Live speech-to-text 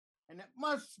it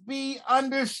must be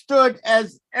understood,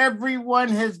 as everyone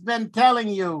has been telling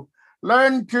you,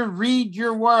 learn to read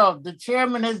your world. The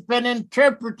chairman has been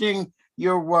interpreting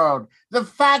your world. The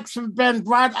facts have been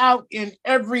brought out in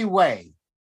every way.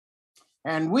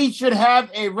 And we should have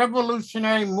a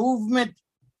revolutionary movement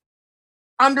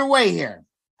underway here.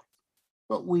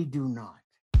 But we do not.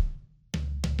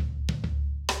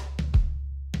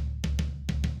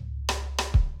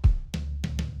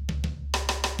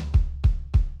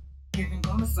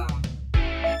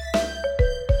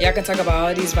 Y'all can talk about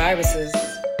all these viruses,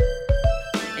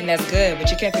 and that's good, but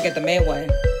you can't forget the main one.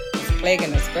 It's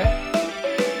plaguing us, bruh.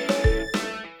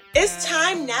 It's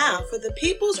time now for the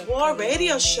People's War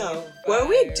Radio Show, where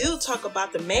we do talk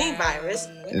about the main virus,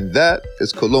 and that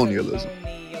is colonialism.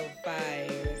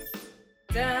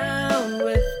 Down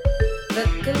with the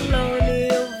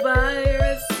colonial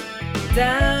virus.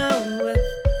 Down with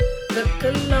the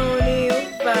colonial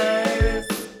virus.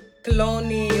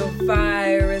 Colonial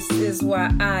virus is why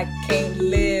I can't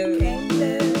live.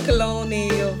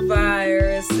 Colonial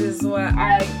virus is why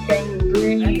I can't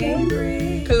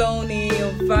breathe.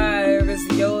 Colonial virus,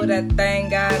 yo, that thing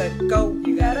gotta go.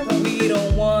 We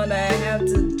don't wanna have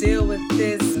to deal with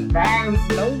this virus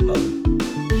no more.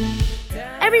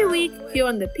 Every week here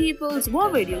on the People's War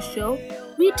Radio Show,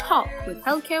 we talk with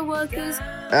healthcare workers,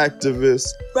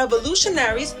 activists,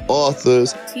 revolutionaries,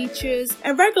 authors, teachers,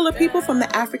 and regular people from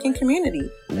the African community.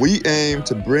 We aim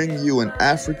to bring you an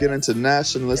African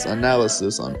internationalist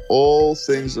analysis on all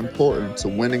things important to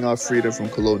winning our freedom from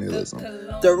colonialism.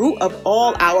 The root of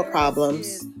all our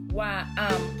problems. Why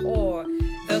I'm poor.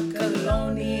 The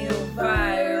colonial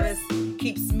virus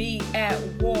keeps me at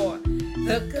war.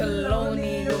 The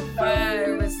colonial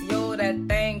virus, yo, that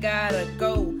thing gotta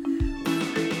go.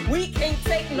 We can't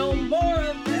take no more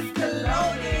of this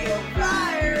colonial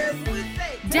virus. We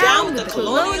say down the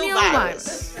colonial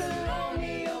virus.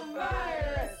 Colonial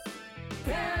virus.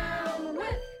 Down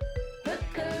with the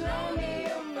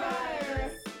colonial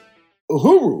virus.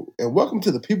 Uhuru, and welcome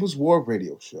to the People's War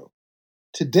Radio Show.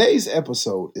 Today's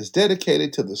episode is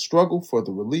dedicated to the struggle for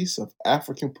the release of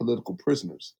African political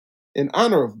prisoners in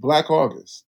honor of Black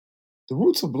August. The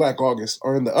roots of Black August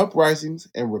are in the uprisings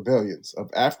and rebellions of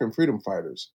African freedom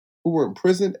fighters who were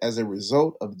imprisoned as a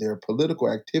result of their political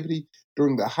activity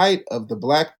during the height of the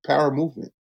Black Power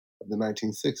movement of the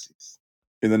 1960s.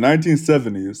 In the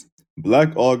 1970s,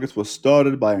 Black August was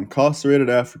started by incarcerated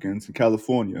Africans in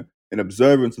California in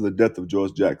observance of the death of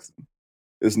George Jackson.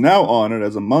 It's now honored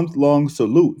as a month-long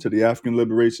salute to the African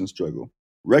liberation struggle,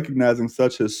 recognizing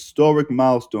such historic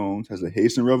milestones as the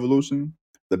Haitian Revolution,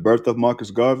 the birth of Marcus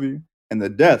Garvey, and the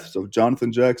deaths of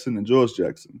Jonathan Jackson and George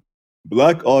Jackson.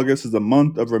 Black August is a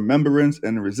month of remembrance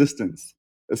and resistance,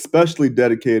 especially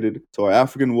dedicated to our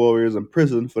African warriors in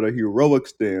prison for their heroic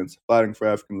stance fighting for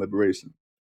African liberation.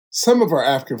 Some of our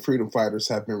African freedom fighters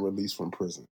have been released from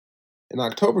prison. In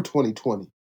October 2020,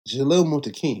 Jalil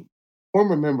Muntaqim,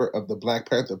 former member of the Black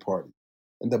Panther Party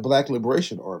and the Black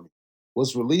Liberation Army,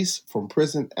 was released from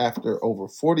prison after over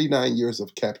 49 years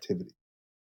of captivity.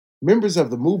 Members of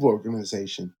the MOVE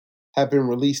organization have been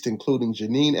released, including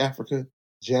Janine Africa,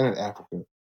 Janet Africa,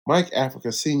 Mike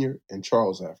Africa Sr., and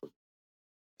Charles Africa.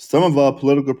 Some of our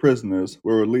political prisoners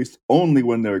were released only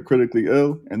when they were critically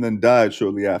ill and then died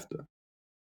shortly after.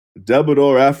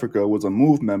 Debador Africa was a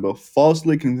MOVE member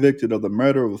falsely convicted of the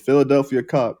murder of a Philadelphia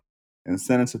cop and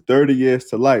sentenced to 30 years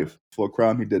to life for a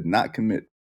crime he did not commit.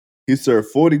 He served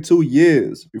 42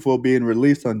 years before being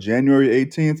released on January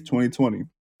 18, 2020,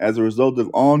 as a result of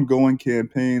ongoing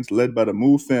campaigns led by the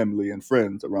MOVE family and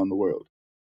friends around the world.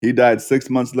 He died 6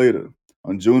 months later,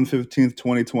 on June 15,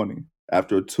 2020,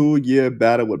 after a 2-year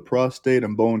battle with prostate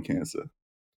and bone cancer.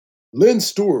 Lynn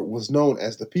Stewart was known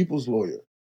as the People's Lawyer,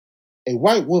 a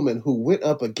white woman who went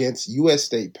up against U.S.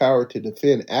 state power to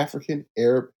defend African,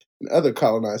 Arab, and other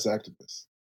colonized activists.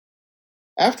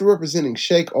 After representing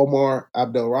Sheikh Omar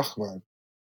Abdelrahman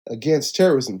against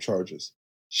terrorism charges,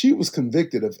 she was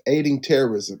convicted of aiding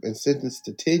terrorism and sentenced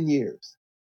to 10 years.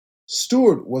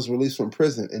 Stewart was released from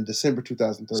prison in December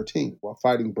 2013 while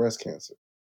fighting breast cancer.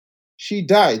 She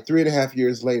died 3.5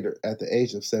 years later at the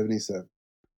age of 77.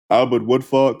 Albert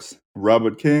Woodfox,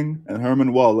 Robert King, and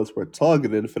Herman Wallace were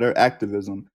targeted for their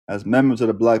activism as members of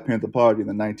the Black Panther Party in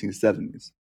the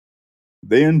 1970s.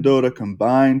 They endured a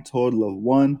combined total of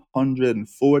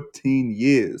 114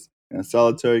 years in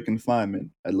solitary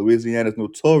confinement at Louisiana's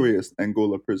notorious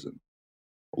Angola prison.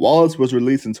 Wallace was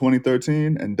released in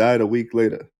 2013 and died a week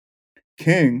later.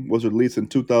 King was released in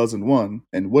 2001,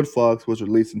 and Woodfox was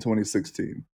released in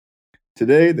 2016.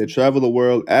 Today, they travel the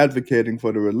world advocating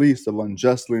for the release of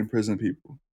unjustly imprisoned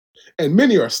people. And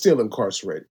many are still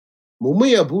incarcerated.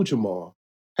 Mumia Abu-Jamal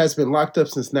has been locked up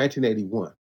since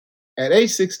 1981. At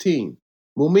age 16,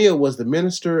 Mumia was the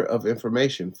Minister of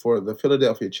Information for the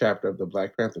Philadelphia chapter of the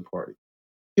Black Panther Party.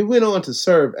 He went on to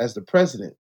serve as the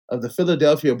president of the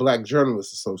Philadelphia Black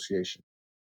Journalists Association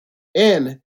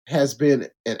and has been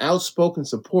an outspoken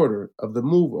supporter of the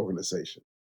MOVE organization.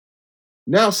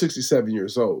 Now 67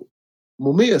 years old,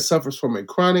 Mumia suffers from a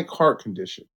chronic heart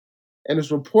condition and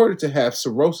is reported to have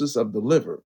cirrhosis of the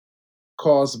liver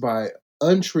caused by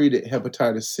untreated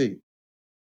hepatitis C.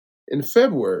 In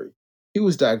February, he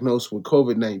was diagnosed with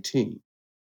COVID-19.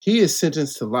 He is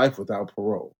sentenced to life without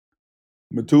parole.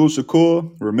 Mutulu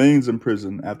Shakur remains in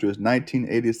prison after his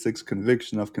 1986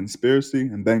 conviction of conspiracy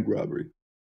and bank robbery.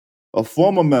 A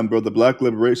former member of the Black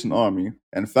Liberation Army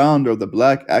and founder of the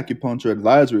Black Acupuncture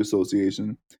Advisory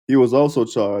Association, he was also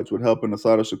charged with helping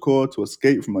Assata Shakur to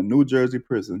escape from a New Jersey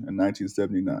prison in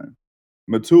 1979.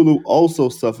 Mutulu also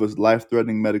suffers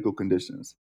life-threatening medical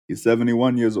conditions. He's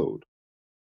 71 years old.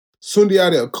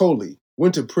 Sundiata Acoli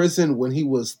went to prison when he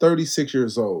was 36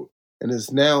 years old and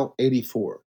is now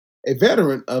 84. A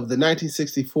veteran of the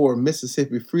 1964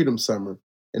 Mississippi Freedom Summer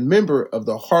and member of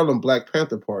the Harlem Black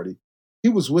Panther Party, he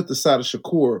was with Assata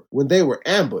Shakur when they were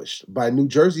ambushed by New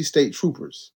Jersey state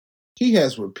troopers. He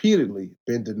has repeatedly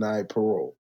been denied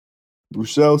parole.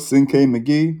 Ruchell Cinque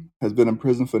McGee has been in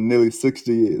prison for nearly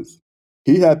 60 years.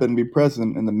 He happened to be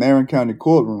present in the Marin County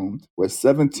courtroom where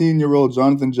 17-year-old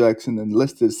Jonathan Jackson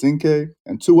enlisted Cinque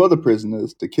and two other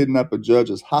prisoners to kidnap a judge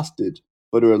as hostage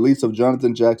for the release of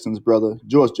Jonathan Jackson's brother,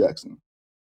 George Jackson.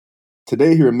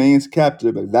 Today, he remains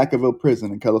captive at Vacaville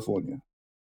Prison in California.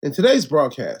 In today's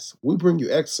broadcast, we bring you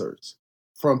excerpts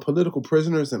from political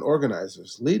prisoners and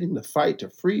organizers leading the fight to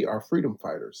free our freedom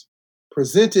fighters,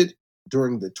 presented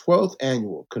during the 12th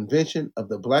annual convention of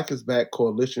the Black is Back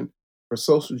Coalition for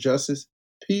Social Justice,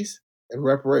 Peace, and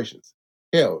Reparations,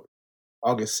 held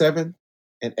August 7th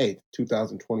and 8th,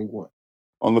 2021.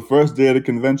 On the first day of the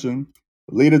convention,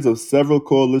 leaders of several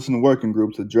coalition working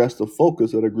groups addressed the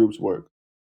focus of the group's work.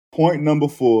 Point number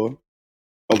 4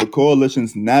 of the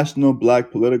coalition's national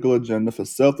Black political agenda for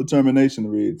self-determination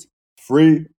reads,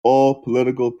 "Free all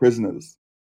political prisoners."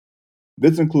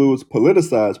 This includes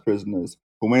politicized prisoners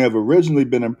who may have originally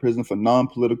been in prison for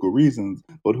non-political reasons,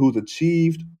 but whose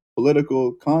achieved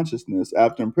political consciousness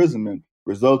after imprisonment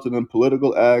resulted in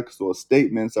political acts or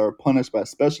statements that are punished by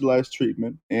specialized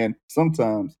treatment and,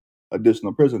 sometimes,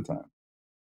 additional prison time.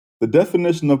 The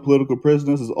definition of political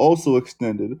prisoners is also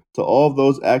extended to all of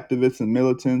those activists and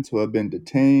militants who have been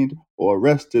detained or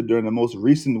arrested during the most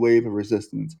recent wave of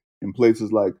resistance in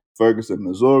places like Ferguson,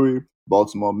 Missouri,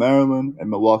 Baltimore, Maryland, and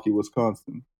Milwaukee,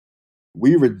 Wisconsin.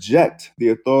 We reject the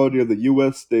authority of the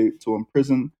U.S. state to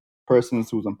imprison persons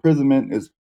whose imprisonment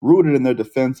is rooted in their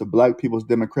defense of Black people's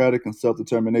democratic and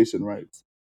self-determination rights.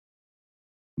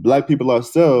 Black people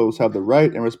ourselves have the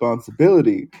right and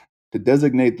responsibility to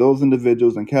designate those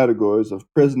individuals and categories of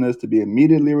prisoners to be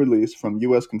immediately released from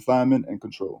U.S. confinement and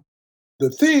control.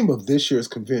 The theme of this year's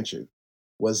convention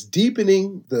was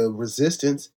deepening the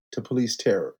resistance to police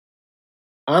terror,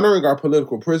 honoring our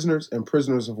political prisoners and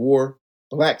prisoners of war,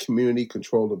 Black community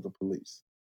control of the police.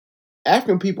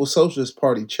 African People's Socialist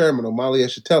Party Chairman Omali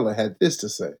Yeshitela had this to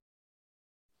say.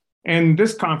 And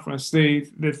this conference, the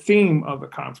theme of the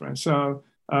conference,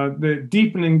 the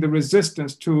deepening the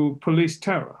resistance to police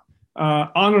terror,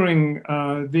 honoring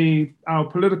our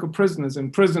political prisoners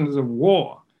and prisoners of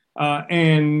war,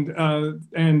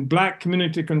 and Black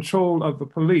community control of the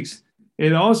police.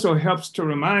 It also helps to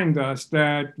remind us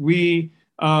that we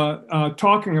are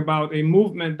talking about a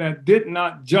movement that did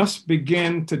not just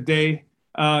begin today,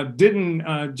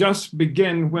 didn't just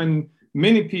begin when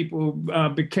many people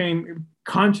became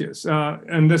conscious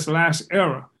in this last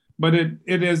era, but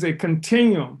it is a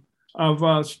continuum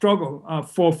of struggle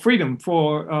for freedom,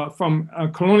 from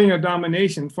colonial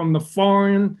domination, from the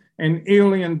foreign and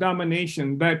alien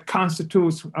domination that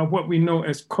constitutes what we know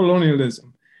as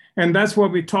colonialism. And that's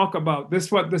what we talk about. This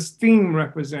is what this theme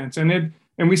represents. And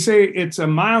we say it's a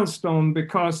milestone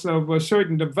because of a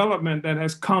certain development that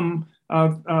has come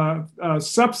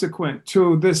subsequent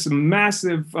to this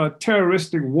massive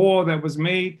terroristic war that was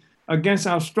made against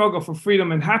our struggle for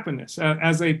freedom and happiness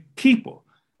as a people.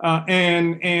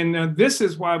 And this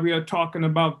is why we are talking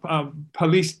about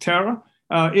police terror.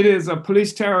 It is a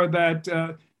police terror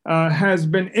that has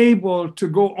been able to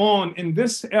go on in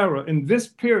this era, in this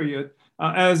period,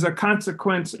 as a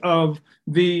consequence of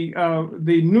the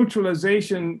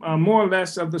neutralization, more or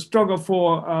less, of the struggle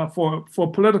for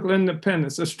political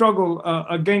independence, a struggle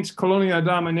against colonial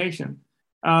domination.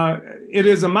 It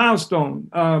is a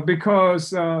milestone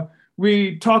because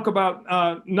we talk about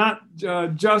not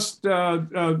just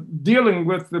dealing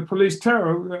with the police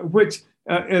terror, which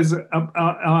is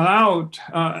allowed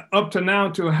up to now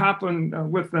to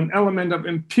happen with an element of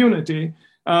impunity,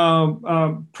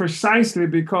 precisely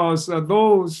because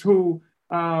those who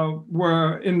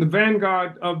were in the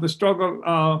vanguard of the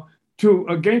struggle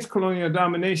against colonial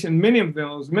domination, many of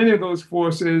those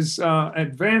forces,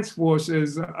 advanced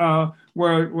forces,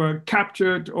 were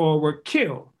captured or were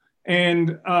killed.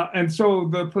 And so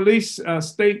the police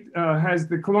state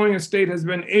the colonial state has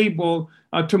been able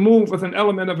to move with an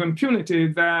element of impunity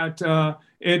that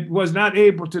it was not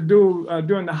able to do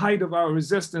during the height of our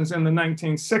resistance in the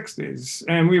 1960s.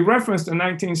 And we reference the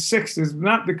 1960s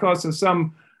not because of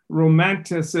some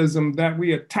romanticism that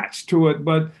we attach to it,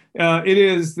 but it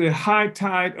is the high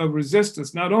tide of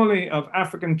resistance, not only of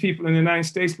African people in the United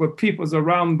States, but peoples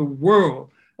around the world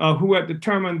who had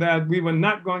determined that we were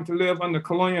not going to live under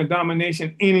colonial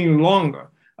domination any longer,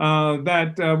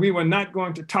 that we were not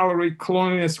going to tolerate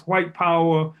colonialist white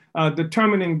power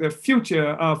determining the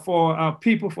future for our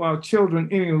people, for our children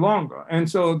any longer. And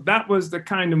so that was the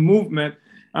kind of movement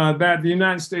that the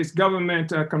United States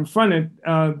government confronted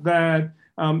that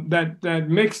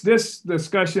makes this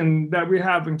discussion that we're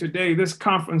having today, this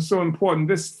conference so important,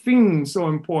 this theme so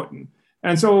important.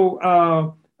 And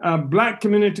so Black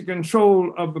community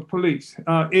control of the police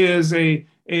is a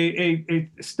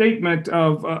statement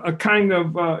of a kind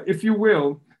of, if you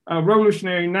will,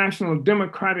 revolutionary national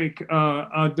democratic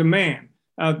demand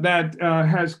that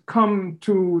has come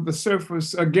to the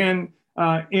surface again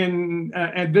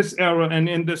at this era and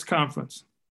in this conference.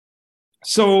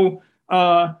 So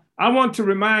I want to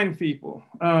remind people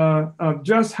of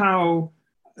just how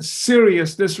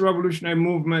serious this revolutionary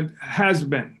movement has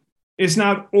been. It's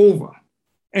not over.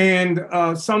 And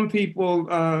some people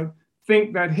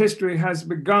think that history has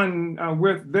begun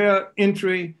with their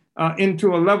entry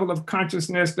into a level of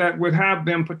consciousness that would have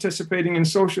them participating in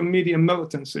social media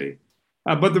militancy.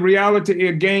 But the reality,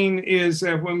 again, is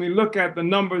when we look at the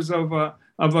numbers of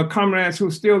comrades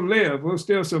who still live, who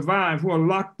still survive, who are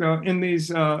locked in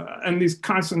these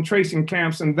concentration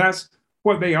camps, and that's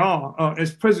what they are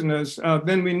as prisoners,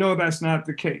 then we know that's not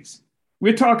the case.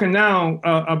 We're talking now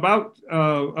about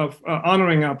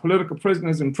honoring our political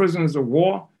prisoners and prisoners of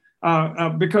war,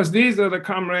 because these are the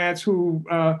comrades who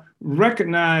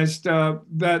recognized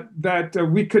that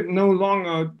we could no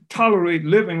longer tolerate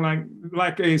living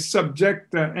like a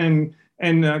subject and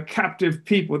captive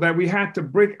people, that we had to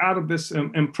break out of this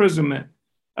imprisonment.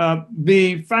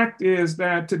 The fact is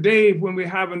that today, when we're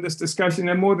having this discussion,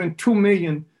 there are more than 2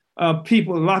 million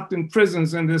people locked in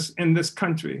prisons in this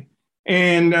country.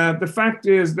 And the fact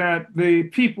is that the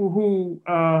people who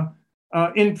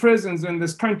in prisons in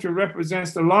this country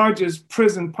represents the largest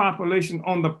prison population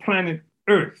on the planet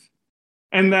Earth.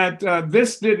 And that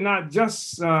this did not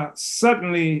just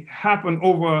suddenly happen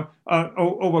over a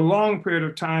long period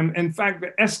of time. In fact,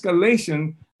 the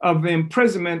escalation of the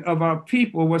imprisonment of our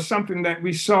people was something that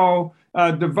we saw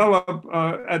develop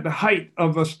at the height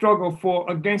of a struggle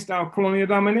against our colonial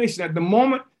domination. At the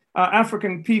moment,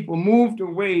 African people moved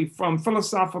away from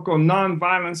philosophical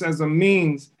nonviolence as a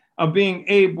means of being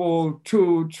able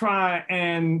to try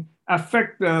and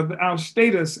affect our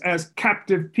status as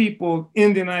captive people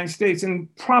in the United States and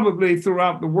probably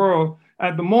throughout the world.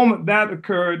 At the moment that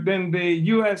occurred, then the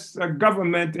U.S.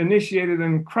 government initiated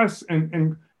a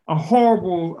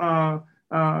horrible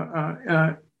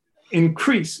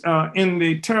increase in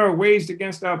the terror waged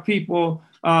against our people.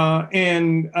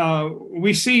 And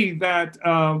we see that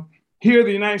here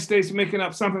the United States, making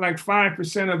up something like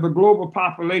 5% of the global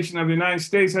population of the United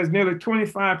States, has nearly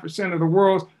 25% of the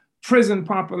world's prison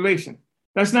population.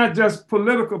 That's not just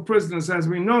political prisoners as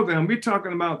we know them. We're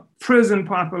talking about prison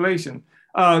population,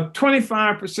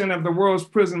 25% of the world's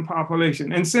prison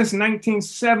population. And since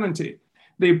 1970,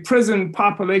 the prison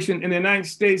population in the United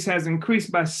States has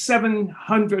increased by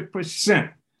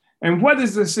 700%. And what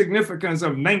is the significance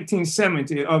of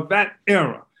 1970, of that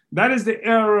era? That is the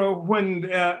era when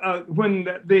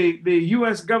the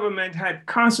U.S. government had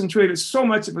concentrated so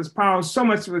much of its power, so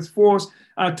much of its force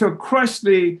to crush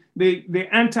the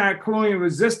anti-colonial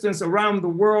resistance around the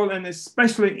world, and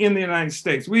especially in the United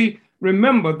States. We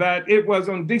remember that it was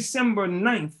on December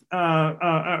 9th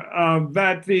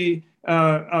that the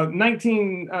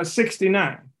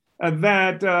 1969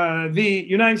 that the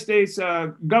United States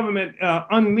government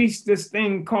unleashed this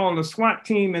thing called a SWAT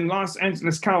team in Los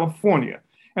Angeles, California.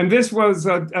 And this was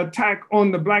an attack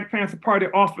on the Black Panther Party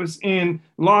office in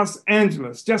Los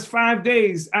Angeles, just 5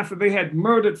 days after they had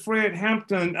murdered Fred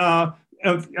Hampton on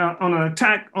an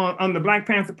attack on the Black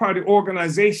Panther Party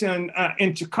organization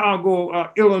in Chicago,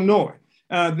 Illinois.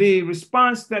 the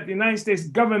response that the United States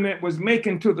government was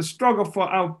making to the struggle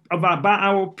by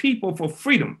our people for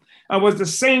freedom was the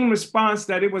same response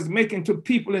that it was making to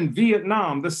people in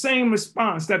Vietnam, the same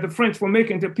response that the French were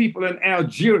making to people in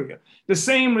Algeria, the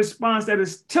same response that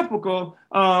is typical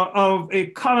of a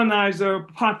colonizer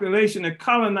population, a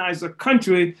colonizer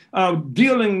country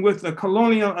dealing with a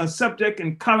colonial subject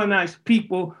and colonized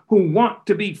people who want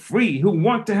to be free, who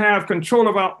want to have control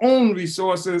of our own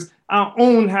resources, our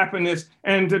own happiness,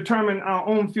 and determine our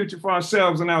own future for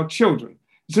ourselves and our children.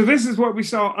 So this is what we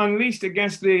saw unleashed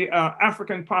against the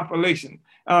African population.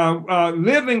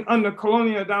 Living under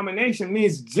colonial domination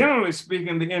means, generally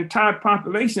speaking, the entire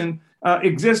population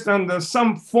exists under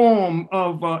some form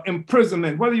of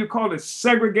imprisonment, whether you call it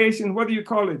segregation, whether you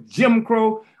call it Jim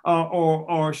Crow,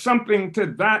 or something to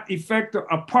that effect, or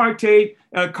apartheid.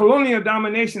 Colonial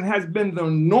domination has been the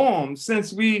norm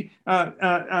since we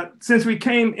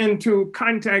came into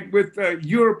contact with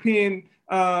European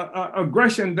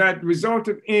aggression that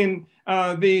resulted in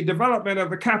the development of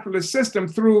the capitalist system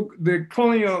through the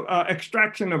colonial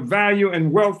extraction of value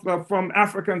and wealth from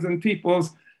Africans and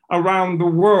peoples around the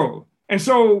world. And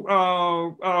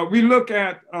so we look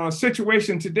at a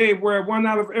situation today where 1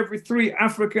 out of every 3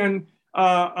 African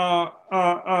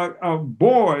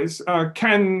boys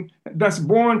that's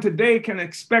born today can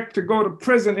expect to go to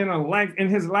prison in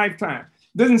his lifetime.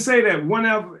 It doesn't say that 1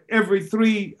 out of every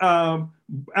 3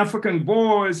 African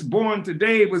boys born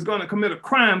today was going to commit a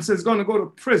crime, so it's going to go to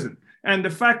prison. And the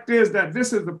fact is that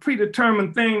this is a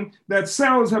predetermined thing, that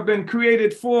cells have been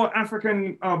created for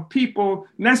African people,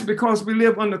 and that's because we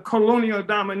live under colonial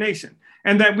domination,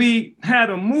 and that we had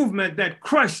a movement that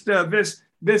crushed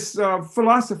this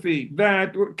philosophy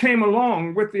that came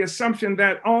along with the assumption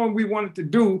that all we wanted to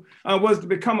do was to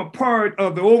become a part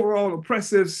of the overall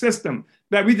oppressive system,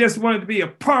 that we just wanted to be a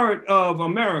part of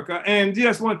America and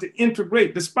just wanted to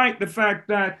integrate, despite the fact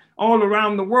that all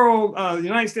around the world, the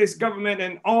United States government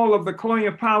and all of the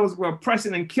colonial powers were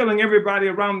oppressing and killing everybody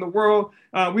around the world.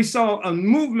 We saw a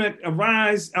movement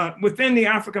arise within the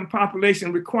African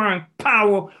population requiring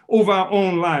power over our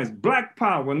own lives, Black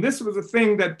power. And this was a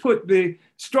thing that put the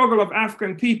struggle of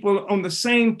African people on the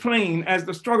same plane as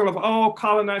the struggle of all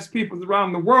colonized peoples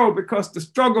around the world, because the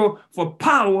struggle for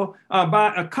power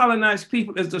by a colonized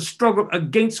people is the struggle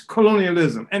against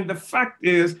colonialism. And the fact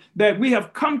is that we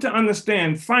have come to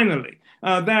understand finally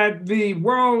that the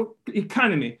world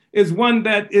economy is one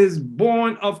that is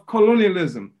born of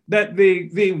colonialism, that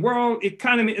the world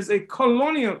economy is a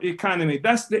colonial economy.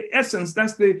 That's the essence,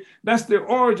 that's the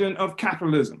origin of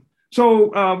capitalism.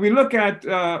 So we look at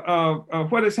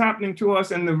what is happening to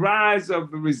us and the rise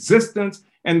of the resistance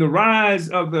and the rise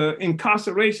of the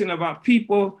incarceration of our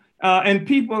people. And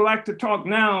people like to talk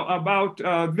now about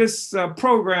this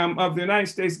program of the United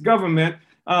States government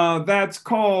that's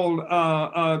called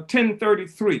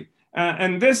 1033.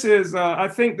 And this is, I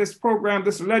think this program,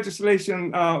 this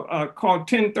legislation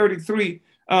called 1033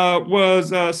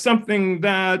 was something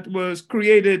that was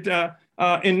created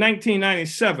in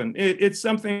 1997. It's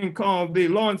something called the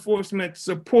Law Enforcement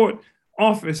Support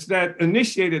Office that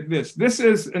initiated this. This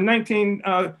is in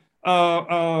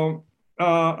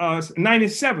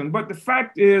 1997. But the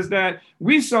fact is that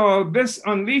we saw this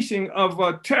unleashing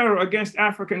of terror against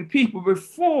African people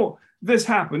before this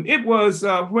happened. It was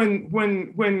when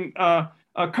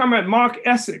Comrade Mark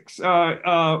Essex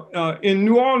in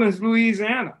New Orleans,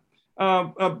 Louisiana,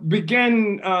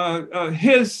 began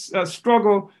his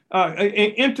struggle,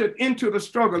 entered into the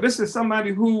struggle. This is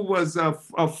somebody who was a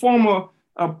former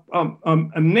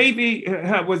Navy,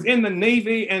 was in the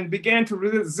Navy and began to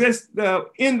resist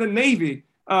in the Navy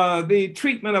the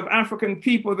treatment of African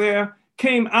people there,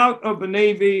 came out of the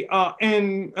Navy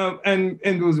and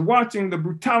was watching the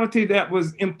brutality that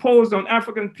was imposed on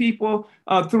African people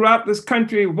throughout this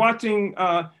country, watching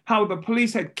how the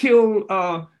police had killed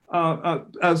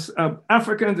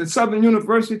Africans at Southern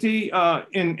University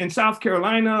in South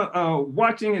Carolina,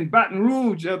 watching in Baton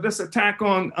Rouge this attack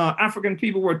on African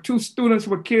people where 2 students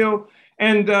were killed,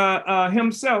 and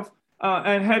himself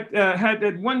had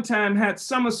at one time had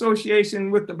some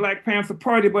association with the Black Panther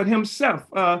Party, but himself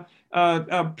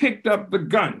picked up the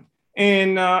gun.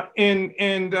 And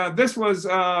this was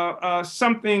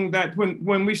something that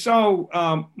when we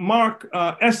saw Mark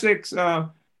Essex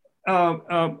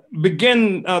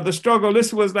begin the struggle,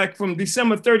 this was like from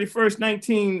December 31st,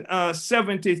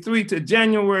 1973 to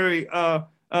January,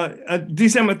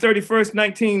 December 31st,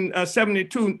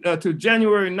 1972 to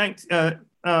January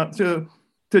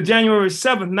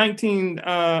 7th,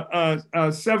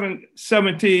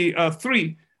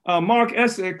 1973. Mark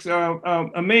Essex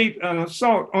made an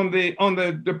assault on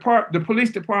the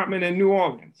police department in New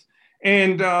Orleans.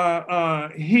 And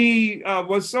he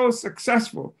was so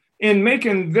successful in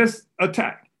making this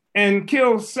attack and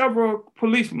killed several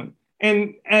policemen,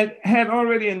 and had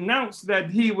already announced that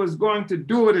he was going to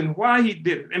do it and why he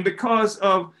did it. And because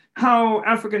of how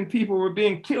African people were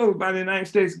being killed by the United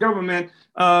States government,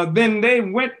 then they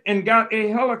went and got a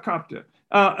helicopter.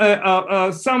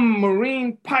 Some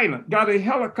Marine pilot got a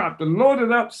helicopter,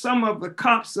 loaded up some of the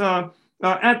cops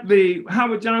at the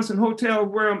Howard Johnson Hotel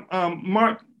where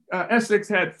Mark Essex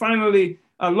had finally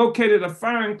located a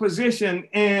firing position,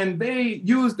 and they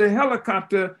used the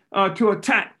helicopter to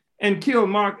attack and kill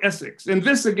Mark Essex. And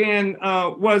this again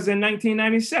was in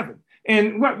 1997.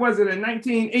 And what was it in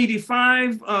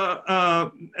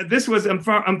 1985? This was,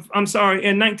 I'm sorry,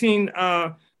 in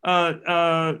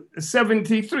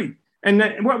 1973. And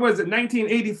what was it,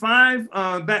 1985,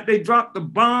 that they dropped the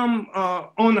bomb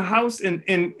on the house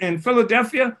in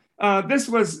Philadelphia? This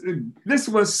was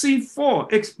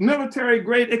C4, military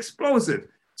grade explosive.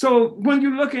 So when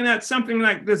you're looking at something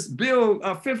like this bill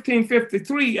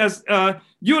 1553, as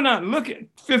you're not looking,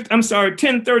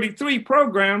 1033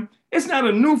 program, it's not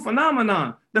a new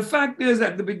phenomenon. The fact is,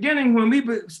 at the beginning, when we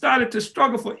started to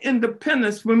struggle for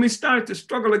independence, when we started to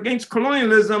struggle against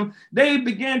colonialism, they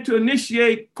began to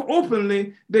initiate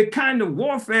openly the kind of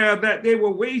warfare that they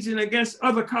were waging against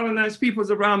other colonized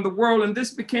peoples around the world. And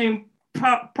this became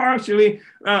partially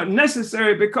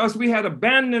necessary because we had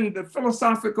abandoned the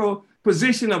philosophical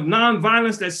position of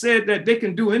nonviolence that said that they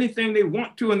can do anything they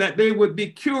want to and that they would be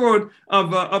cured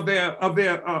of their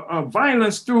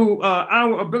violence through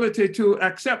our ability to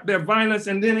accept their violence.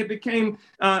 And then it became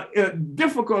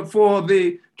difficult for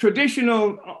the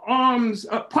traditional arms,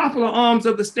 popular arms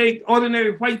of the state,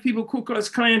 ordinary white people, Ku Klux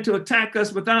Klan, to attack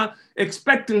us without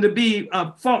expecting to be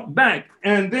fought back.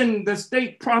 And then the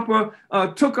state proper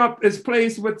took up its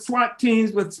place with SWAT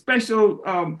teams, with special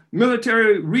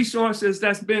military resources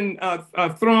that's been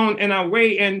thrown in our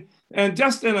way, and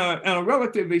just in a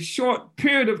relatively short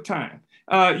period of time,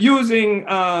 using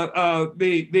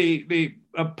the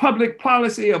public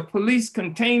policy of police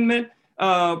containment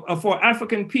for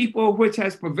African people, which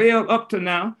has prevailed up to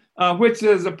now, which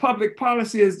is a public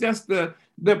policy, is just the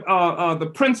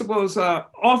principles are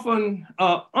often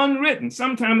unwritten.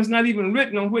 Sometimes it's not even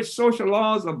written, on which social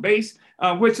laws are based,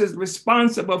 which is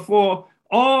responsible for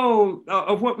all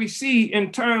of what we see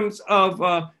in terms of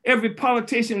every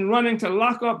politician running to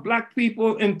lock up Black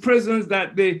people in prisons.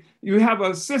 That you have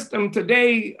a system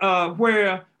today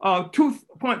where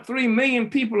 2.3 million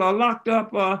people are locked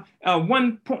up,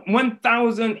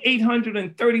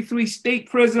 1,833 state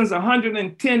prisons,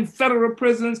 110 federal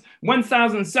prisons,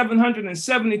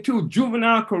 1,772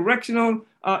 juvenile correctional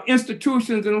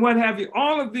institutions, and what have you.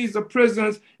 All of these are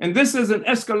prisons, and this is an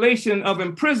escalation of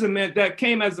imprisonment that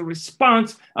came as a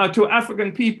response to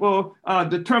African people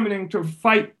determining to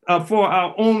fight for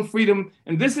our own freedom.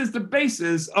 And this is the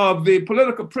basis of the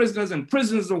political prisoners and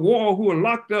prisoners of war who are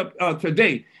locked up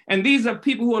today. And these are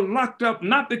people who are locked up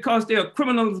not because they are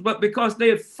criminals, but because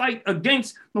they fight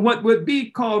against what would be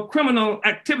called criminal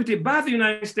activity by the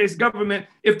United States government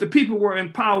if the people were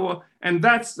in power. And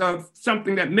that's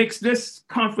something that makes this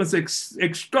conference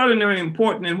extraordinarily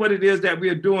important in what it is that we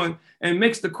are doing, and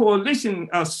makes the coalition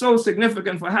so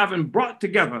significant for having brought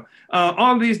together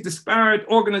all these disparate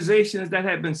organizations that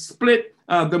have been split,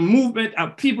 the movement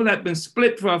of people that have been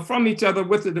split from each other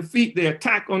with the defeat, the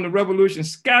attack on the revolution,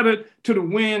 scattered to the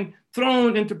wind,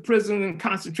 thrown into prison and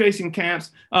concentration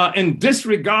camps, and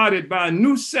disregarded by a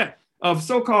new set of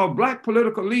so-called Black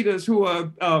political leaders who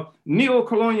are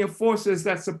neo-colonial forces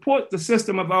that support the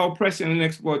system of our oppression and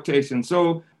exploitation.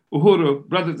 So, Uhuru,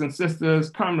 brothers and sisters,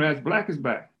 comrades, Black is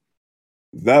back.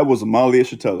 That was Omali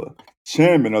Yeshitela,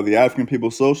 chairman of the African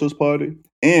People's Socialist Party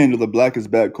and of the Black is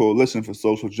Back Coalition for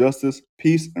Social Justice,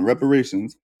 Peace, and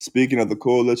Reparations, speaking at the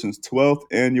coalition's 12th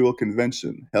annual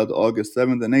convention held August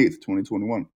 7th and 8th,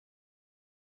 2021.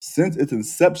 Since its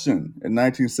inception in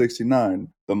 1969,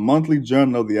 the monthly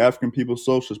journal of the African People's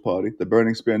Socialist Party, the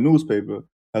Burning Spear newspaper,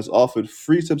 has offered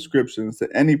free subscriptions to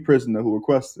any prisoner who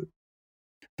requested.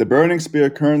 The Burning Spear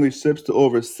currently ships to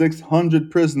over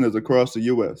 600 prisoners across the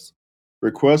U.S.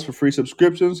 Requests for free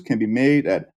subscriptions can be made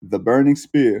at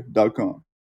theburningspear.com.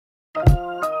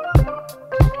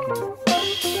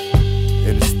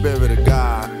 In the spirit of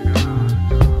God,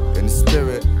 in the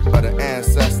spirit of the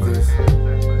ancestors,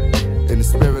 in the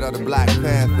spirit of the Black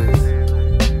Panthers,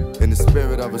 in the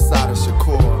spirit of Assata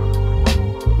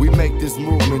Shakur, we make this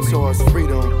movement towards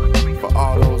freedom for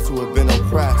all those who have been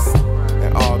oppressed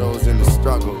and all those in the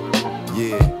struggle.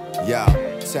 Yeah,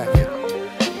 check it.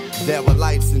 There were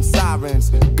lights and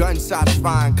sirens, gunshots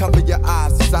flying. Cover your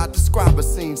eyes as I describe a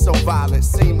scene so violent.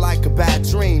 Seemed like a bad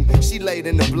dream. She laid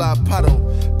in the blood puddle.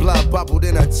 Blood bubbled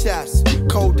in her chest.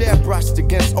 Cold air brushed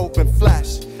against open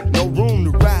flesh. No room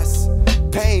to rest.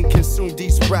 Pain consumed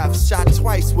each breath. Shot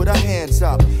twice with her hands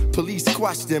up. Police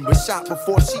questioned, but shot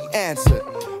before she answered.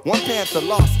 One Panther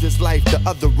lost his life, the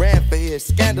other ran for his.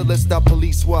 Scandalous the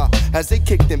police were as they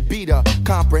kicked and beat her.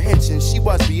 Comprehension, she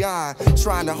was beyond,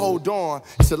 trying to hold on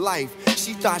to life.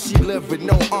 She thought she lived with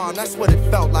no arm, that's what it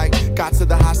felt like. Got to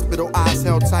the hospital, eyes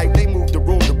held tight. They moved the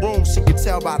room to room, she could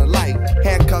tell by the light.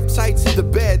 Handcuffed tight to the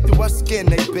bed, through her skin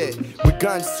they bit. With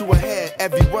guns to her head,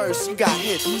 every word she got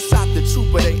hit. Who shot the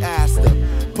trooper, they asked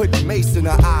her. Put the mace in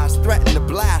her eyes, threatened to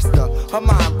blast her. Her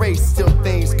mind raced till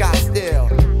things got still.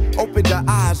 Opened her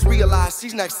eyes, realized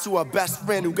she's next to her best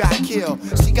friend who got killed.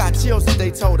 She got chills as they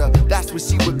told her that's what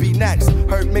she would be next.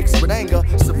 Hurt mixed with anger,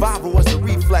 survival was a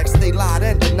reflex. They lied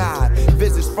and denied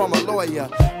visits from a lawyer,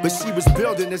 but she was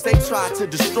building as they tried to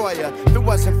destroy her. If it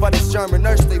wasn't for this German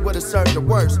nurse, they would have served her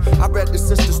worse. I read the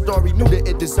sister's story, knew that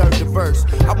it deserved a verse.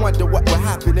 I wonder what would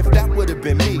happen if that would have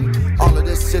been me. All of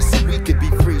this just so we could be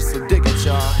free, so dig it,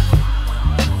 y'all.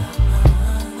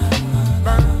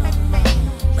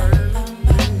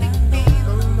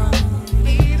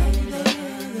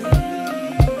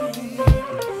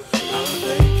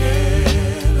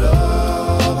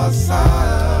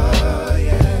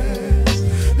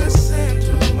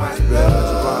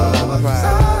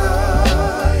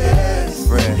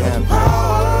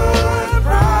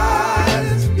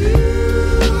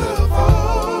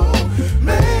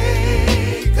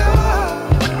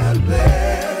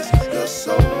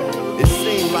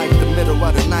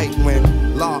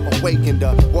 Awakened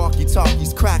her,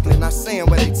 walkie-talkies crackling, not saying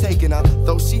where they taking her.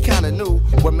 Though she kinda knew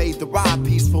what made the ride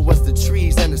peaceful was the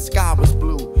trees and the sky was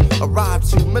blue. Arrived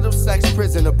to Middlesex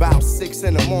prison about 6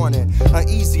 in the morning.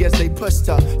 Uneasy as they pushed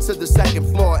her to the second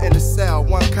floor in the cell.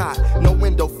 One cot, no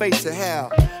window facing hell.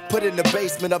 Put in the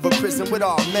basement of a prison with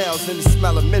all males in the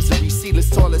smell of misery, sealess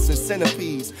toilets and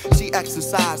centipedes. She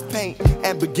exercised, paint,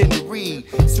 and began to read.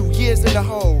 2 years in the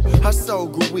hole, her soul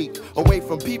grew weak. Away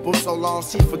from people so long,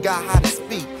 she forgot how to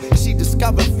speak. She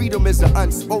discovered freedom is an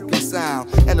unspoken sound,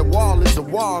 and a wall is a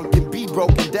wall and can be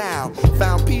broken down.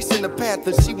 Found peace in the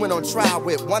Panther, she went on trial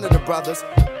with one of the brothers.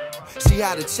 She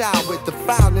had a child with the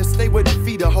foulness. They wouldn't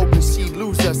feed her, hoping she'd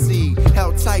lose her seed.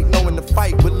 Held tight, knowing the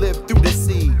fight would live through the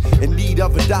sea. In need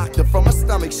of a doctor, from her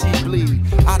stomach she'd bleed.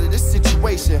 Out of this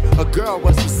situation, a girl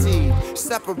was received.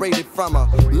 Separated from her,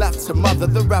 left her mother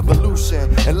the revolution.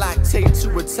 And lactate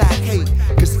to attack hate,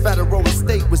 cause federal and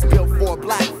state was built for a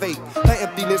black fate. Her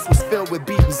emptiness was filled with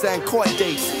beatings and court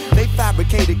dates. They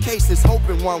fabricated cases,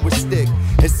 hoping one would stick.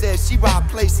 And said she robbed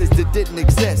places that didn't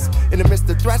exist. In the midst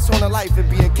of threats on her life and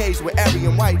being caged with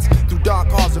Aryan whites, through dark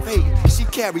halls of hate, she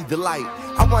carried the light.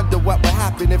 I wonder what would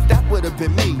happen if that would have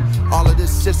been me. All of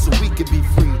this just so we could be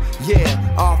free.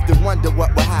 Yeah, I often wonder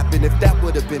what would happen if that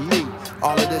would have been me.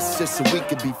 All of this just so we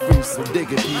could be free. So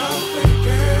dig it, people. I'm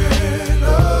thinking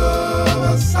of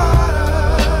a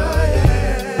science.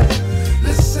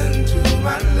 Listen to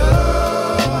my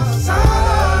love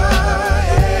science.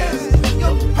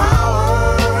 Your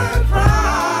power and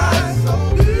pride so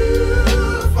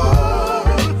beautiful.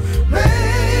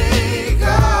 May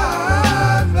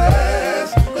God bless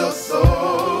your soul.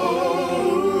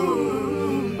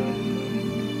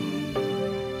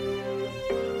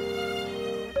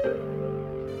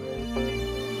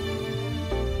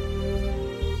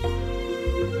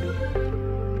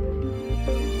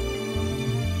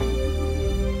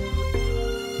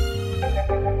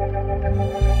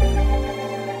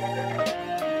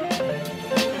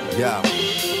 Yeah.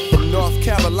 From North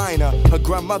Carolina, her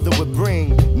grandmother would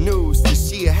bring news that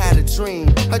she had a dream.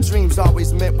 Her dreams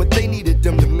always meant what they needed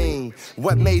them to mean.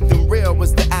 What made them real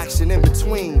was the action in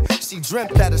between. She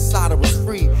dreamt that Assata was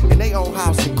free in their own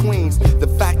house in Queens. The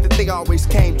fact that they always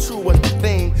came true was the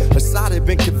thing. Assata had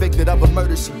been convicted of a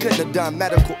murder she couldn't have done.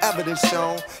 Medical evidence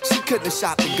shown she couldn't have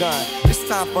shot the gun. It's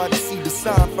time for her to see the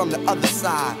sun from the other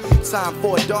side. Time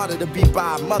for a daughter to be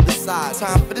by her mother's side.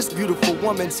 Time for this beautiful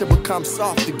woman to become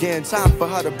soft again. Time for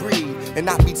her to breathe and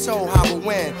not be told how or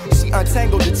when. She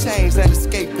untangled the chains and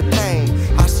escaped the pain.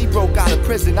 How she broke out of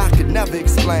prison I could never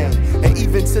explain. And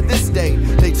even to this day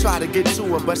they try to get to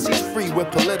her, but she's free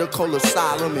with political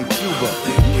asylum in Cuba.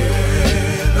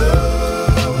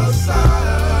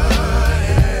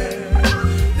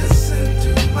 Listen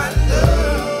to my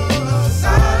love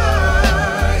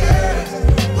science.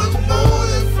 We're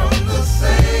molded from the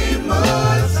same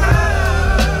Messiah.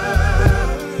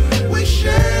 We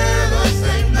share the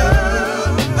same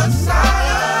love,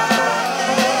 Messiah.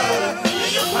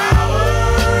 Your power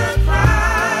and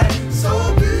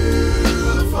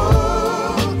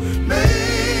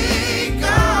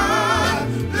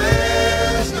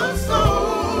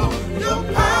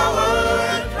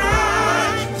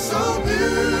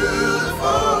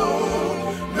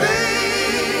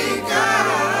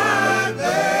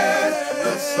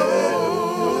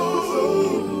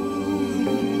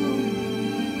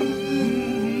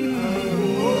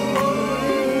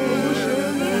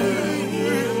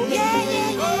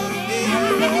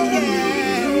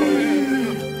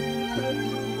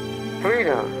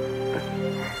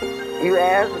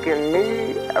asking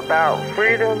me about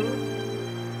freedom?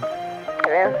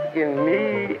 Asking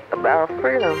me about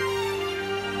freedom?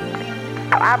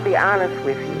 I'll be honest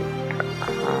with you.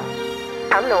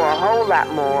 I know a whole lot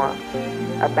more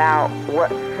about what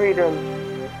freedom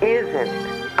isn't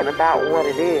and about what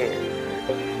it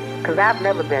is. Because I've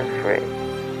never been free.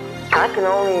 I can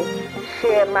only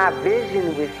share my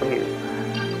vision with you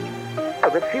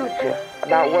of the future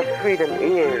about what freedom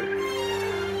is.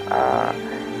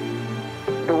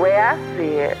 The way I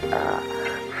see it,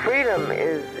 freedom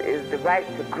is the right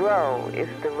to grow.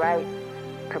 It's the right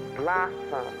to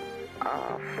blossom.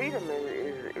 Freedom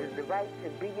is the right to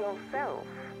be yourself,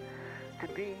 to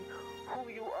be who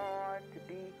you are, to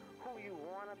be who you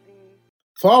want to be.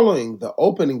 Following the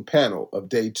opening panel of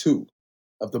Day 2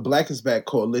 of the Black is Back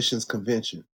Coalition's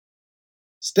convention,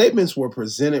 statements were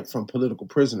presented from political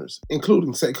prisoners,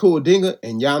 including Sekou Odinga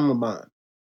and Jan Lamont.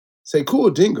 Sekou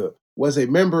Odinga was a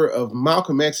member of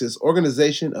Malcolm X's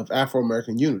Organization of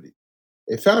Afro-American Unity,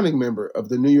 a founding member of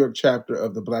the New York chapter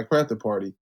of the Black Panther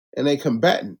Party, and a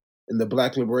combatant in the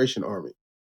Black Liberation Army.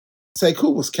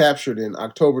 Sekou was captured in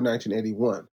October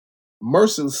 1981,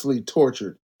 mercilessly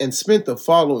tortured, and spent the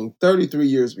following 33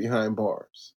 years behind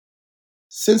bars.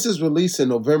 Since his release in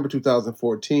November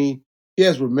 2014, he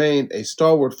has remained a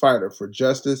stalwart fighter for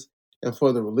justice and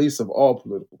for the release of all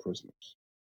political prisoners.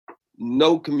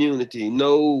 No community,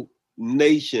 no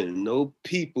nation, no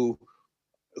people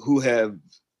who have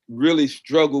really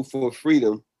struggled for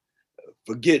freedom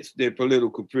forgets their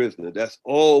political prisoner. That's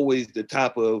always the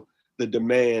top of the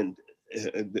demand,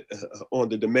 on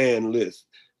the demand list.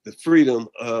 The freedom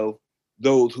of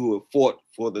those who have fought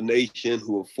for the nation,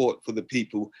 who have fought for the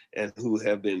people, and who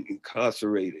have been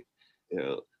incarcerated. You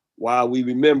know, while we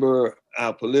remember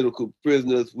our political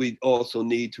prisoners, we also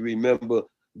need to remember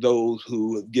those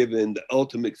who have given the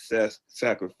ultimate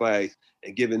sacrifice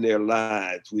and given their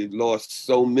lives. We've lost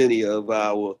so many of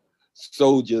our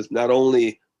soldiers, not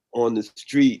only on the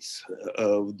streets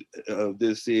of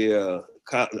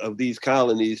these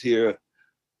colonies here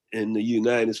in the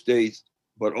United States,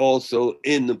 but also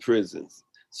in the prisons.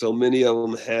 So many of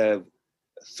them have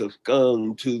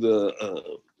succumbed to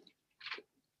the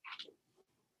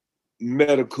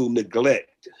medical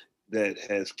neglect that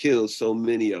has killed so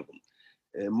many of them.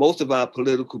 And most of our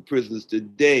political prisoners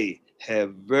today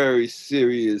have very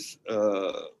serious,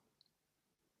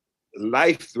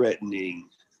 life-threatening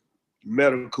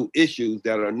medical issues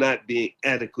that are not being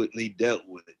adequately dealt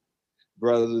with.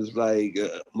 Brothers like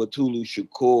Mutulu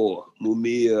Shakur,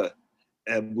 Mumia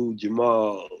Abu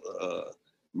Jamal,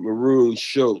 Maroon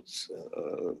Schultz,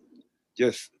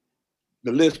 just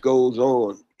the list goes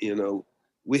on. You know,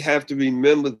 we have to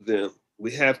remember them.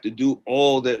 We have to do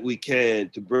all that we can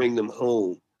to bring them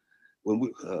home.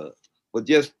 But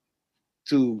just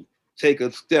to take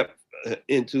a step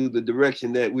into the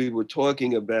direction that we were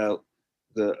talking about,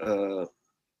 the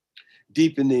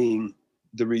deepening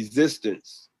the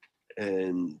resistance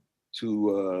and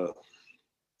to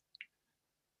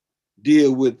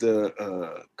deal with the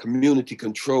community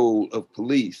control of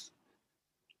police.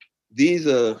 These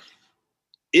are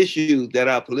issues that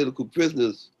our political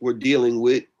prisoners were dealing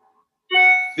with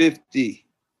 50,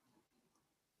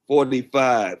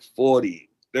 45, 40,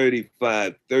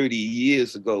 35, 30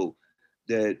 years ago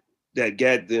that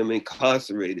got them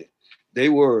incarcerated. They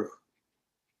were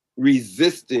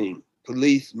resisting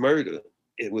police murder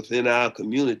within our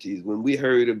communities. When we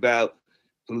heard about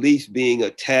police being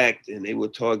attacked, and they were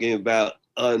talking about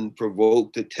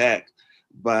unprovoked attack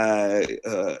by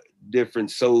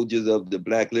different soldiers of the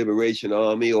Black Liberation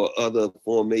Army or other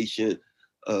formation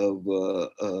of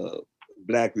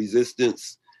Black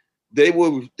resistance, these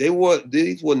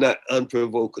were not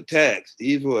unprovoked attacks.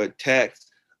 These were attacks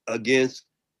against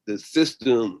the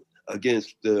system,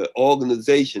 against the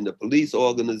organization, the police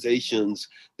organizations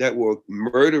that were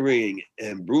murdering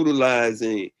and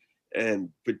brutalizing and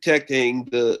protecting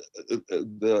the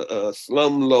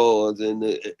slumlords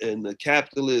and the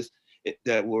capitalists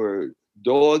that were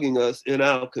dogging us in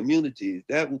our communities.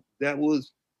 That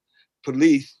was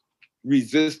police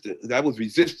resistance. That was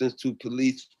resistance to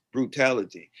police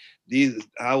brutality.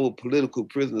 Our political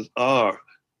prisoners are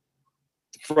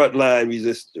frontline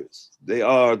resistors. They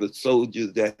are the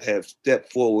soldiers that have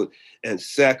stepped forward and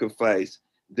sacrificed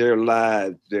their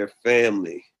lives, their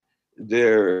family,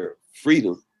 their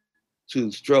freedom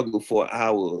to struggle for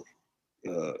our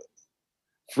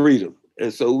freedom.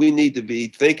 And so we need to be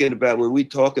thinking about, when we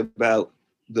talk about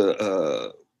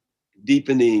the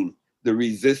deepening the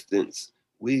resistance,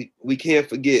 we can't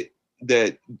forget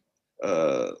that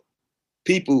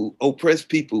oppressed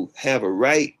people have a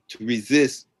right to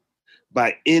resist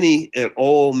by any and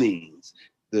all means.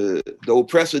 the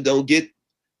oppressor don't get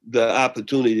the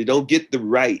opportunity, don't get the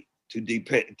right to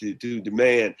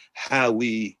demand how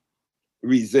we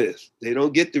resist. They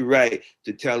don't get the right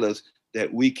to tell us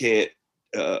that we can't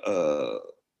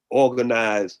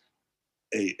organize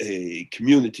a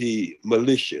community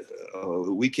militia.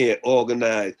 We can't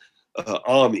organize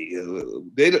army.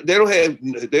 They don't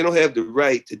have the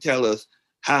right to tell us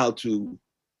how to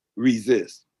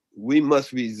resist. We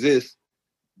must resist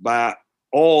by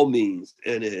all means,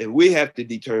 and we have to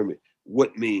determine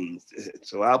what means.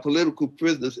 So our political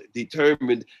prisoners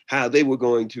determined how they were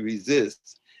going to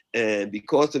resist, and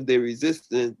because of their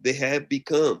resistance, they have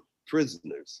become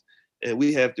prisoners. And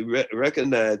we have to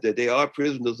recognize that they are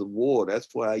prisoners of war. That's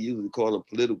why I usually call them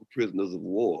political prisoners of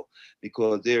war,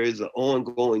 because there is an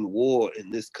ongoing war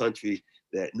in this country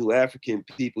that African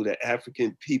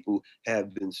people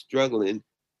have been struggling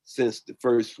since the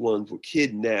first ones were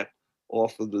kidnapped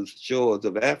off of the shores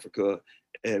of Africa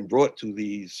and brought to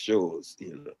these shores.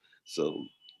 So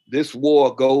this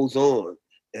war goes on,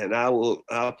 and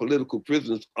our political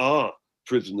prisoners are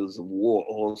prisoners of war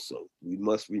also. We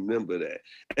must remember that.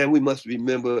 And we must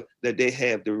remember that they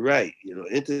have the right.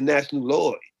 International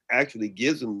law actually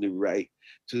gives them the right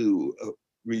to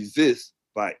resist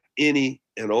by any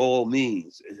and all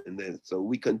means. And then, so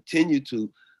we continue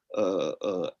to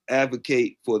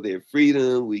advocate for their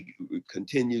freedom. We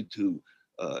continue to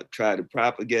try to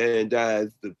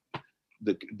propagandize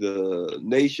the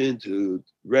nation to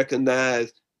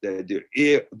recognize that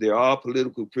there are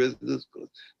political prisoners.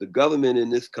 The government in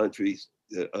this country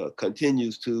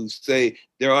continues to say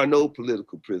there are no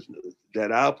political prisoners,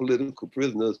 that our political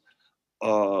prisoners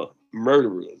are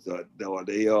murderers, or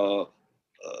they are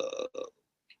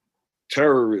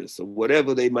terrorists, or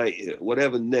whatever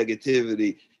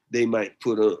negativity they might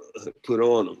put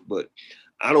on them. But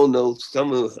I don't know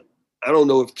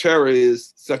if terror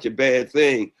is such a bad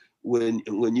thing when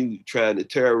you trying to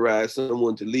terrorize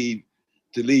someone to leave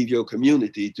your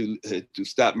community, to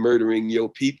stop murdering your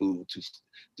people,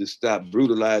 to stop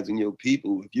brutalizing your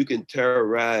people. If you can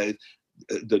terrorize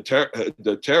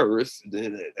the terrorists,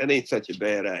 then that ain't such a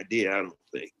bad idea, I don't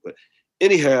think. But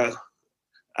anyhow,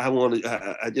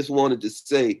 I just wanted to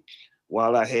say,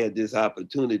 while I had this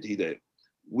opportunity, that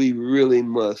we really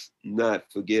must not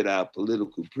forget our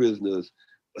political prisoners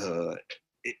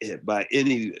by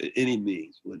any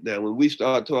means. Now, when we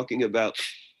start talking about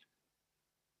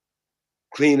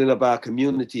cleaning up our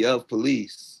community of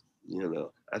police,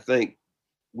 I think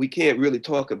we can't really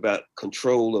talk about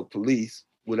control of police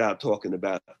without talking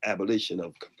about abolition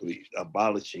of police,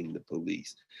 abolishing the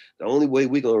police. The only way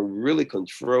we're going to really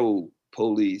control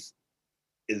police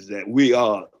is that we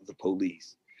are the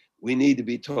police. We need to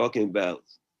be talking about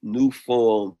new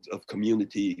forms of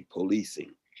community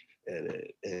policing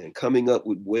and coming up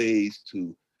with ways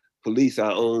to police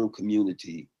our own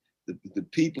community. The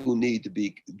people need to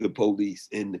be the police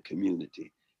in the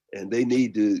community, and they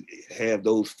need to have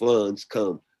those funds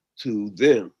come to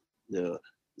them.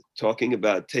 Talking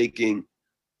about taking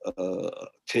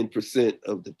 10%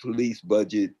 of the police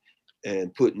budget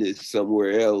and putting it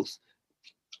somewhere else,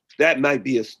 that might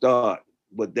be a start,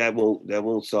 but that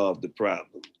won't solve the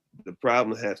problem. The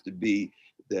problem has to be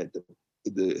that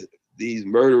these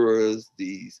murderers,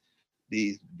 these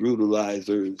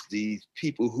brutalizers, these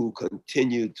people who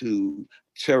continue to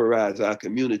terrorize our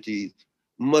communities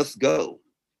must go.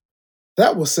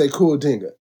 That was Sekou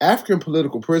Odinga, African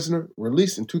political prisoner,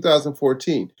 released in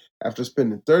 2014 after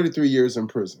spending 33 years in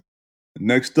prison.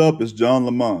 Next up is John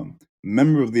Lamont,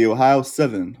 member of the Ohio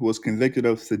Seven, who was convicted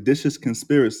of seditious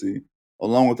conspiracy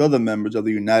along with other members of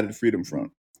the United Freedom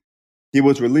Front. He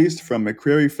was released from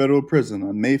McCreary Federal Prison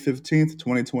on May 15,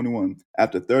 2021,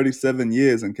 after 37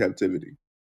 years in captivity.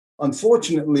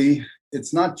 Unfortunately,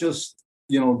 it's not just,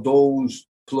 those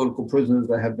political prisoners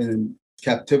that have been in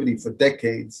captivity for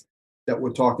decades that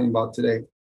we're talking about today.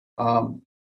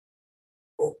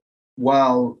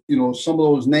 While, some of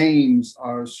those names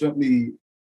are certainly,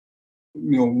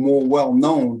 more well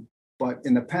known, but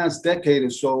in the past decade or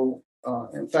so,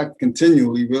 in fact,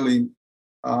 continually, really,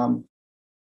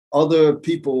 other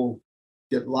people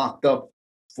get locked up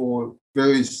for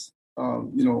various,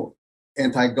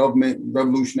 anti-government,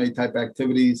 revolutionary type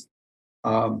activities.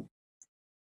 I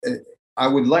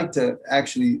would like to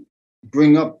actually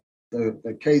bring up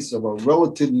the case of a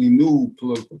relatively new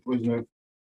political prisoner,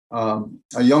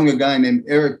 a younger guy named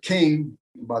Eric King,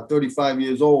 about 35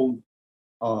 years old,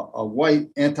 a white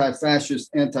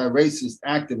anti-fascist, anti-racist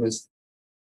activist,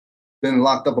 been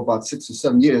locked up about 6 or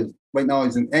 7 years. Right now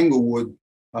he's in Englewood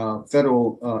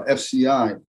Federal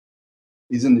FCI.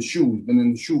 He's in the SHU, been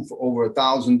in the SHU for over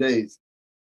 1,000 days.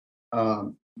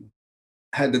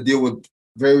 Had to deal with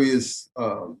various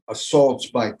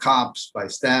assaults by cops, by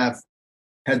staff,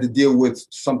 had to deal with.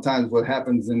 Sometimes what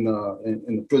happens in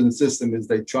the prison system is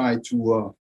they try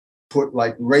to put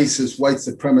like racist, white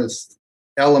supremacist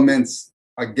elements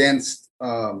against,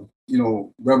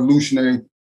 revolutionary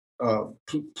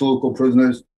political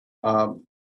prisoners.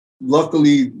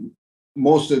 Luckily,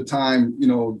 most of the time,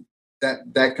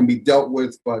 that can be dealt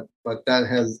with, but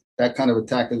that kind of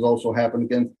attack has also happened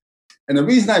against. And the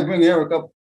reason I bring Eric up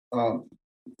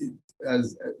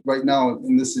as right now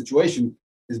in this situation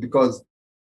is because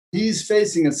he's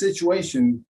facing a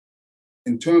situation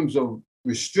in terms of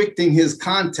restricting his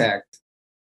contact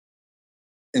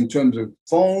in terms of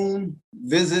phone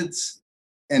visits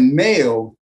and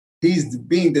mail. He's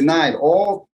being denied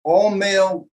all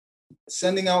mail,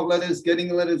 sending out letters,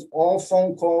 getting letters, all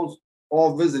phone calls,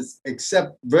 all visits,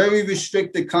 except very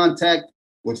restricted contact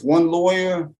with one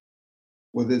lawyer,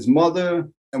 with his mother,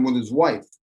 and with his wife.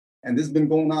 And this has been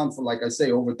going on for, like I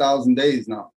say, over 1,000 days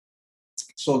now.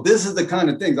 So this is the kind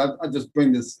of things, I just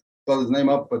bring this brother's name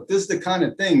up, but this is the kind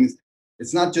of things,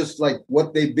 it's not just like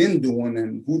what they've been doing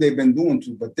and who they've been doing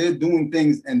to, but they're doing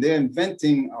things and they're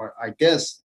inventing, or I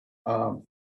guess,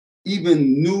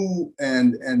 even new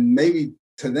and maybe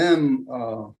to them,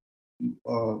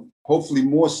 hopefully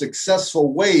more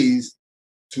successful ways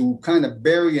to kind of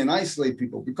bury and isolate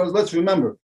people. Because let's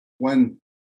remember, when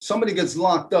somebody gets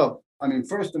locked up, I mean,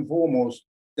 first and foremost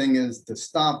thing is to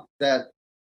stop that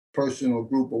person or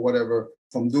group or whatever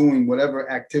from doing whatever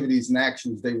activities and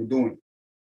actions they were doing.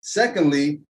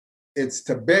 Secondly, it's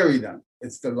to bury them.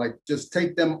 It's to like just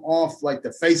take them off like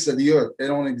the face of the earth. They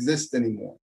don't exist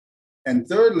anymore. And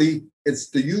thirdly, it's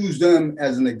to use them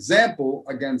as an example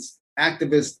against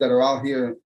activists that are out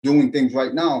here doing things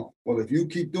right now. Well, if you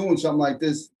keep doing something like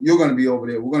this, you're going to be over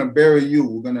there. We're going to bury you.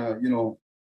 We're going to,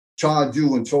 charge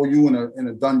you and throw you in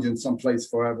a dungeon someplace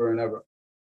forever and ever.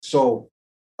 So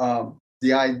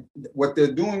what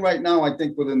they're doing right now, I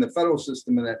think within the federal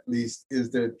system at least,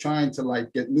 is they're trying to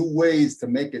like get new ways to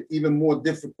make it even more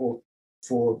difficult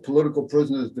for political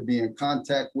prisoners to be in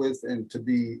contact with and to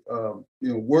be,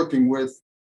 working with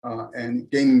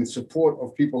and gaining the support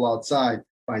of people outside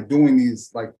by doing these,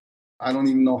 like, I don't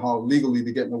even know how legally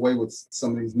they're getting away with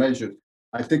some of these measures.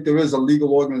 I think there is a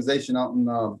legal organization out in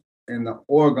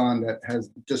Oregon that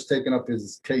has just taken up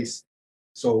his case.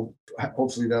 So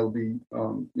hopefully that'll be,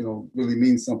 really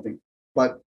means something.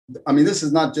 But I mean, this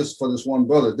is not just for this one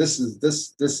brother. This is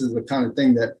the kind of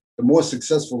thing that the more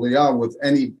successful they are with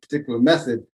any particular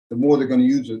method, the more they're going to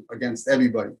use it against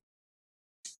everybody.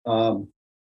 The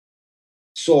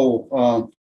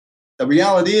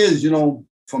reality is,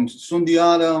 from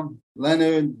Sundiata,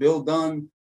 Leonard, Bill Dunn,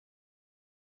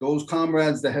 those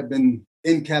comrades that have been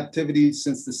in captivity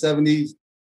since the 70s,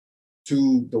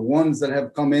 to the ones that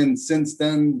have come in since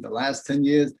then, the last 10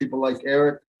 years, people like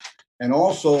Eric. And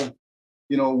also,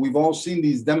 we've all seen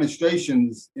these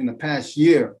demonstrations in the past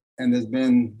year, and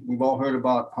we've all heard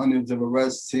about hundreds of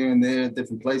arrests here and there,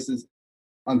 different places.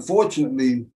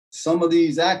 Unfortunately, some of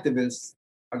these activists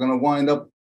are going to wind up,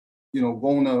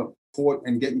 going to court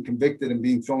and getting convicted and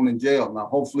being thrown in jail. Now,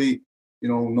 hopefully,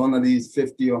 none of these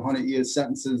 50 or 100-year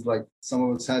sentences like some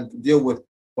of us had to deal with.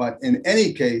 But in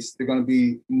any case, they're going to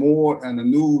be more and a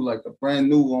brand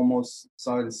new, almost,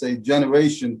 sorry to say,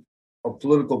 generation of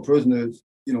political prisoners,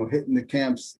 hitting the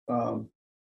camps,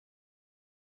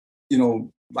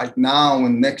 like now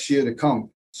and next year to come.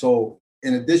 So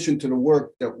in addition to the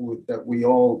work that we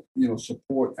all,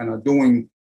 support and are doing,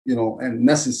 and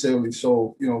necessarily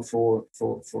so, for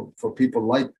people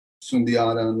like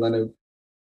Sundiata and Leonard,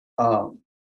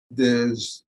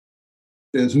 there's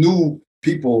new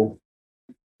people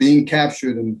being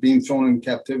captured and being thrown in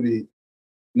captivity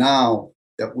now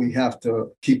that we have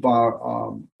to keep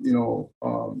our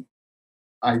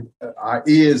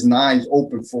ears and eyes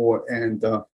open for, and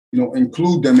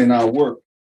include them in our work.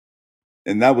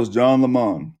 And that was John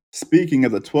Lamond, speaking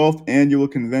at the 12th annual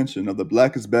convention of the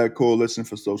Black is Back Coalition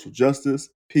for Social Justice,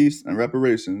 Peace, and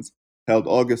Reparations, held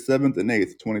August 7th and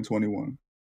 8th, 2021.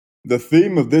 The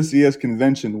theme of this year's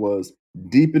convention was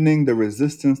Deepening the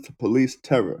Resistance to Police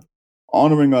Terror,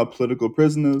 honoring our political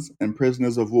prisoners and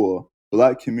prisoners of war,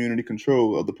 Black community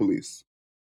control of the police.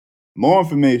 More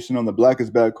information on the Black is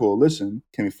Back Coalition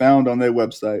can be found on their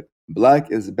website,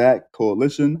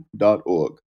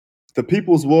 blackisbackcoalition.org. The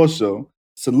People's War Show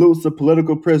salutes the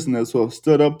political prisoners who have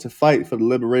stood up to fight for the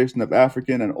liberation of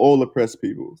African and all oppressed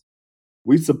peoples.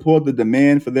 We support the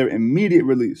demand for their immediate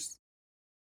release.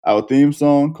 Our theme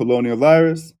song, Colonial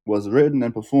Virus, was written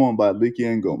and performed by Leaky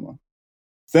Ngoma.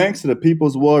 Thanks to the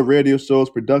People's War Radio Show's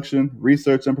production,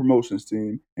 research, and promotions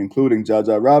team, including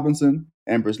Jaja Robinson,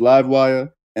 Empress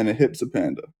Livewire, and a hips a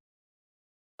panda.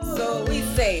 So we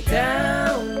say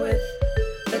down with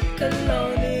the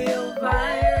colonial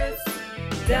virus,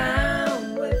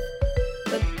 down with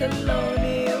the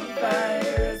colonial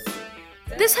virus.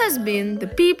 This has been the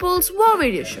People's War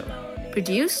Radio Show,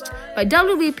 produced by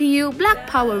WVPU Black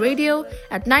Power Radio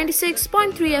at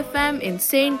 96.3 FM in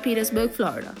St. Petersburg,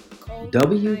 Florida.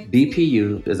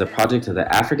 WBPU is a project of the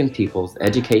African People's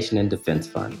Education and Defense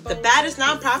Fund, the baddest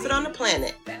nonprofit on the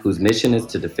planet, whose mission is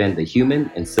to defend the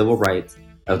human and civil rights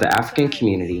of the African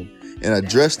community and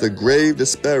address the grave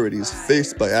disparities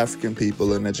faced by African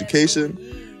people in education,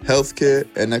 healthcare,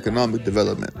 and economic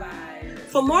development.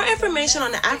 For more information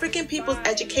on the African People's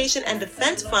Education and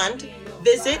Defense Fund,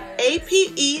 visit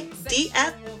apedf.org.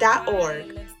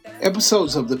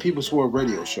 Episodes of the People's War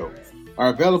Radio Show are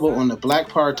available on the Black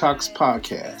Power Talks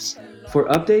podcast. For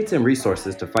updates and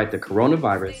resources to fight the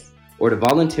coronavirus or to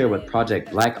volunteer with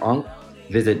Project Black Ankh,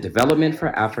 visit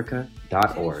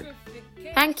developmentforafrica.org.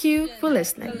 Thank you for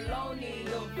listening.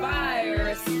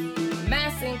 Virus,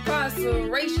 mass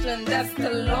incarceration, that's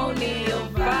colonial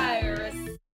virus.